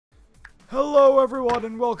Hello everyone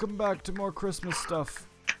and welcome back to more Christmas stuff.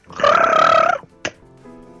 Hi.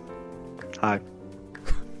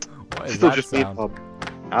 What is Still that just me and sound? Bob.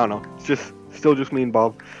 I don't know. It's still just me and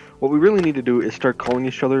Bob. What we really need to do is start calling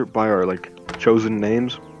each other by our chosen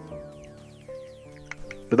names.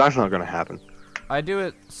 But that's not gonna happen. I do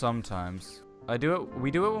it sometimes. We do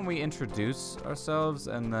it when we introduce ourselves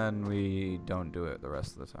and then we don't do it the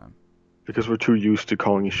rest of the time. Because we're too used to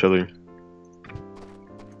calling each other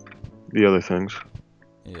the other things.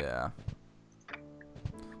 Yeah.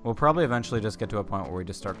 We'll probably eventually just get to a point where we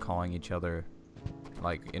just start calling each other,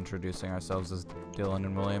 like introducing ourselves as Dylan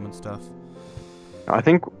and William and stuff. I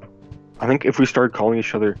think if we start calling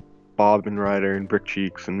each other Bob and Ryder and Brick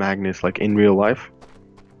Cheeks and Magnus in real life,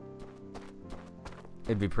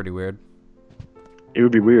 It'd be pretty weird. it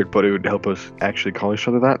would be weird, but it would help us actually call each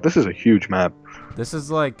other that. This is a huge map. This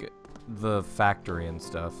is like the factory and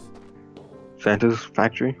stuff. Santa's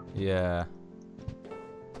factory? Yeah.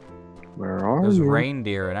 Where are There's you?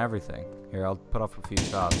 reindeer and everything. Here, I'll put up a few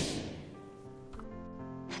shots.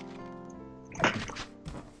 There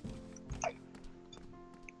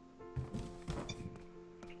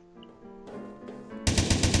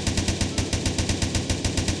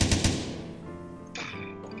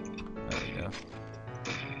we go.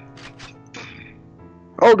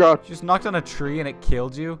 Oh god. You just knocked on a tree and it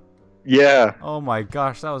killed you? Yeah. Oh my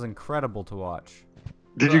gosh, that was incredible to watch.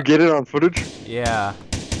 Did you get it on footage? Yeah.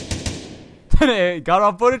 It got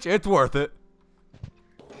on footage? It's worth it.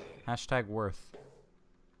 Hashtag worth.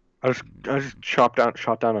 I just shot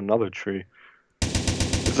down another tree.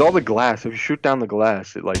 It's all the glass. If you shoot down the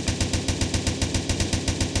glass, it I'll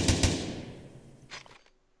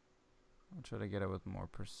try to get it with more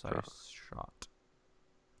precise shot.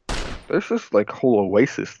 There's this whole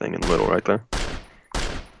oasis thing in the middle right there.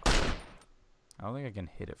 I don't think I can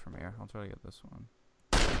hit it from here. I'll try to get this one.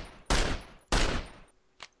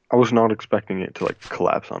 I was not expecting it to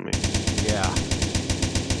collapse on me. Yeah.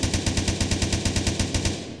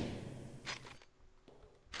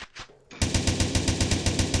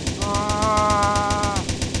 Ah!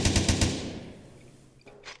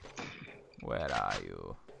 Where are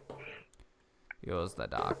you? Use the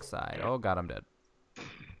dark side. Oh god, I'm dead.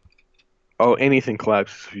 Oh, anything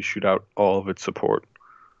collapses if you shoot out all of its support.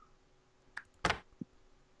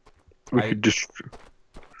 We could just.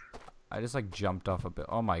 I just jumped off a bit.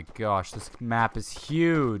 Oh my gosh, this map is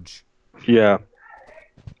huge. Yeah.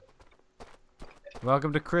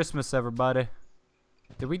 Welcome to Christmas, everybody.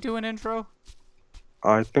 Did we do an intro?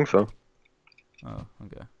 I think so. Oh,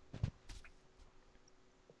 okay.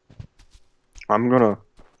 I'm gonna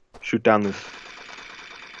shoot down this.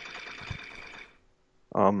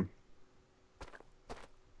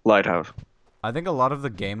 Lighthouse. I think a lot of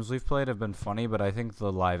the games we've played have been funny, but I think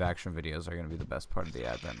the live action videos are going to be the best part of the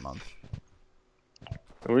Advent month.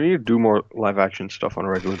 We need to do more live action stuff on a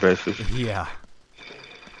regular basis. Yeah.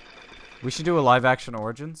 We should do a live action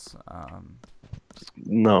Origins.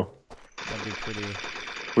 No. That'd be pretty...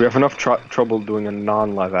 We have enough trouble doing a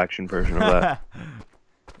non-live action version of that.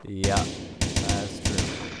 Yeah, that's true.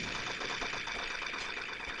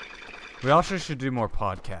 We also should do more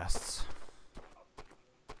podcasts.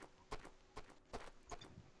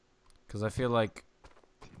 Because I feel like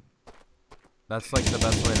that's the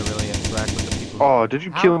best way to really interact with the people. Oh, did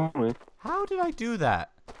you kill me? How did I do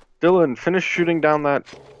that? Dylan, finish shooting down that,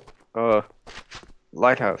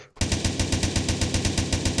 lighthouse.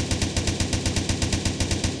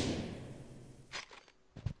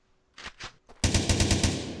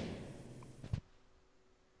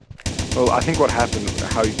 Well, I think what happened,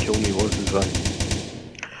 how you killed me was,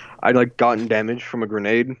 I'd gotten damage from a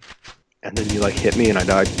grenade, and then you hit me and I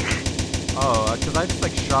died. Oh, because I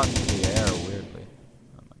just shot into the air weirdly.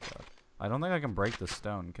 Oh my god. I don't think I can break the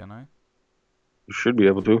stone, can I? You should be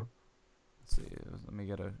able to. Let's see. Let me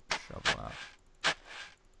get a shovel out.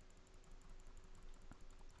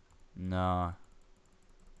 Nah.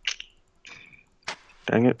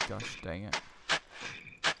 Dang it. Gosh dang it.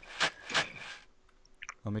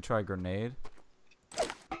 Let me try grenade.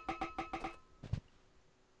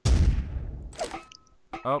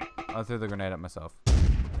 Oh, I threw the grenade at myself.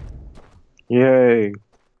 Yay.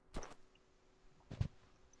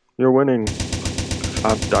 You're winning.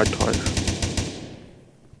 I've died twice.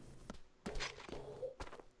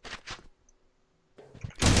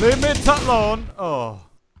 Leave me alone! Oh.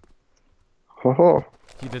 Ho ho.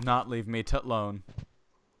 He did not leave me alone.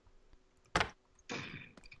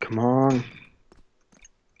 Come on.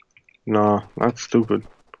 Nah, that's stupid.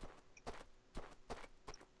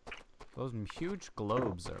 Those huge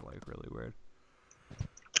globes are really weird.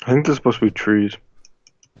 I think they're supposed to be trees.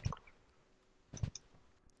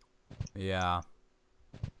 Yeah.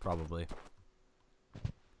 Probably.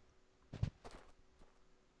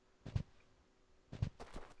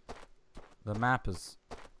 The map is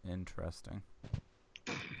interesting.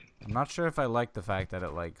 I'm not sure if I like the fact that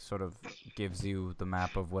it like sort of gives you the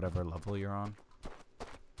map of whatever level you're on.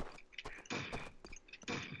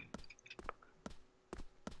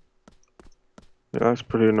 Yeah, that's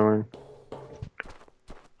pretty annoying.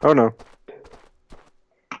 Oh no.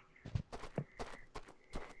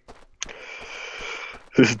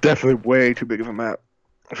 This is definitely way too big of a map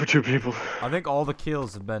for 2 people. I think all the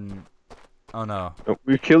kills have been... Oh no. No,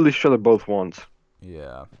 we killed each other both once.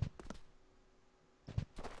 Yeah.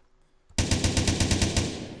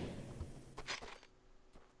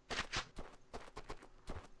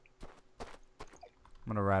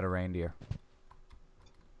 I'm gonna ride a reindeer.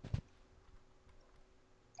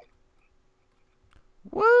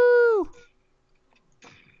 Woo!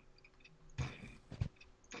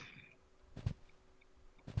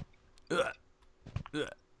 Ugh. Ugh.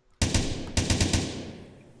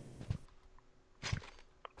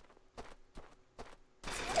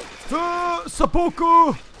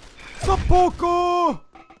 Seppuku! Seppuku!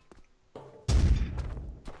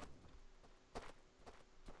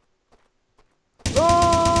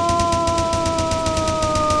 Ah!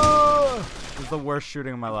 This is the worst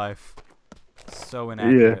shooting of my life. So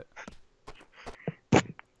inaccurate.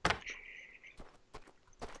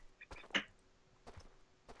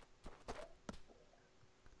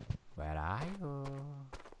 Where are you?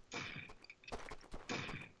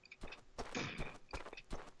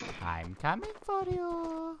 I'm coming for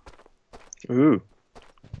you. Ooh.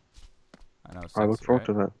 I know. I look forward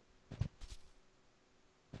to that.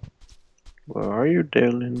 Where are you,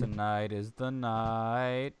 Dylan? Tonight is the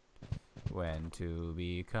night when to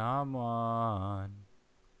become one.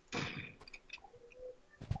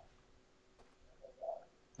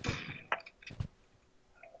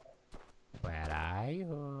 Where are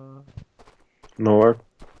you? Nowhere.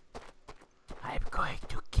 I'm going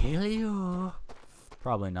to kill you.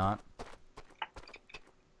 Probably not.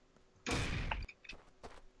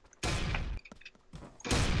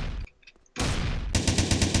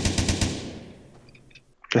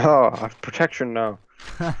 Oh, I have protection now.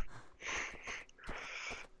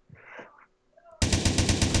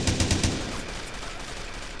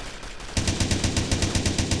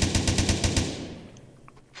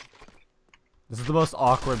 This is the most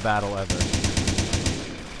awkward battle ever.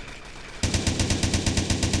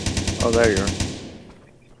 Oh, there you are.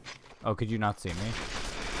 Oh, could you not see me?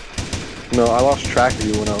 No, I lost track of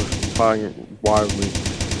you when I was firing wildly.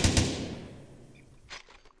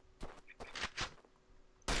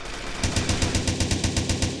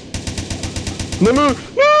 No, no,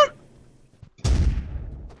 no!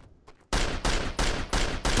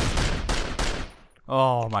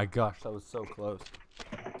 Oh my gosh, that was so close.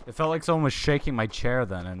 It felt like someone was shaking my chair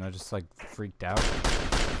then, and I just like freaked out.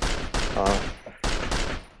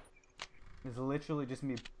 It's literally just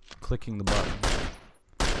me clicking the button.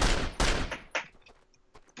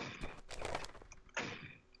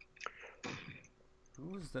 Who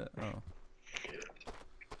was that? Oh.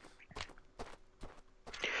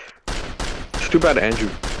 It's too bad Andrew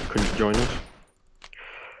couldn't join us.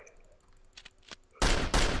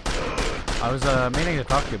 I was meaning to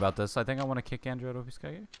talk to you about this. I think I want to kick Andrew out of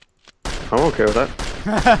WIPPYSKYKICK. I'm okay with that.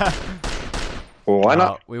 Well, why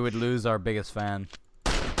not? We would lose our biggest fan.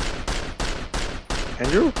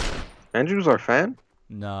 Andrew? Andrew's our fan?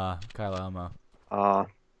 Nah, Kyle Elmo.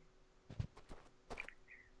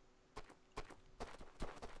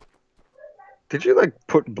 Did you like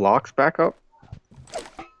put blocks back up?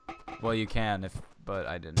 Well, you can but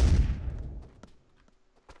I didn't.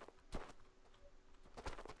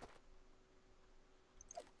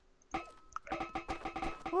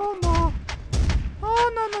 Oh no!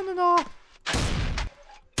 Oh no no no no!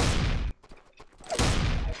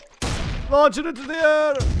 Launch it into the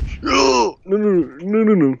air! No, no, no,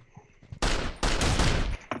 no, no.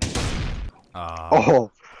 Oh,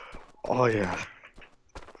 oh yeah.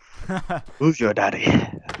 Who's your daddy?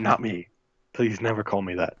 Not me. Please never call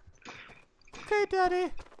me that. Okay,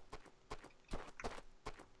 daddy.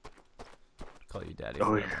 Call you daddy.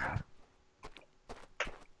 Oh yeah.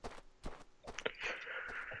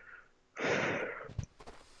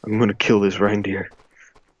 I'm gonna kill this reindeer.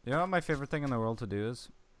 You know what my favorite thing in the world to do is?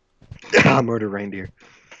 Murder reindeer.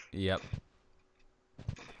 Yep.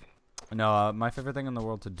 No, my favorite thing in the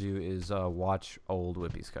world to do is watch old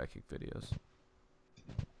WIPPYSKYKICK videos.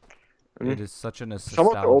 It is such a nostalgia. Some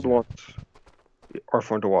of the old ones are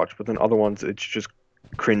fun to watch, but then other ones, it's just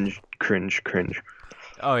cringe, cringe, cringe.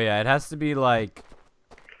 Oh yeah, it has to be like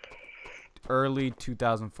early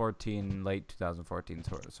 2014, late 2014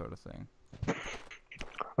 sort of thing.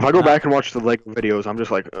 If I go back and watch the Lego videos, I'm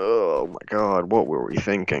just like, oh my god, what were we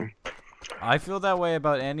thinking? I feel that way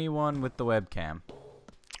about anyone with the webcam.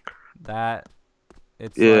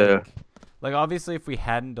 It's Yeah. like obviously if we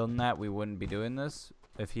hadn't done that, we wouldn't be doing this.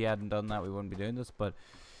 If he hadn't done that, we wouldn't be doing this. But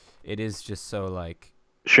it is just so like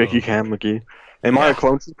Shaky cam, Mickey. Am I a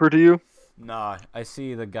clone trooper to you? Nah, I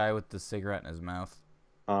see the guy with the cigarette in his mouth.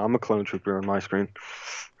 I'm a clone trooper on my screen.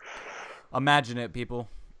 Imagine it, people.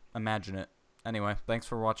 Imagine it. Anyway, thanks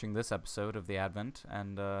for watching this episode of the Advent,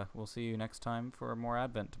 and we'll see you next time for more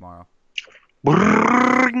Advent tomorrow.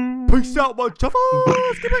 Peace out, my chuffers!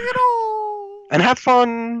 And have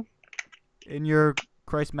fun! In your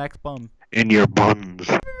Christ Max bum. In your buns.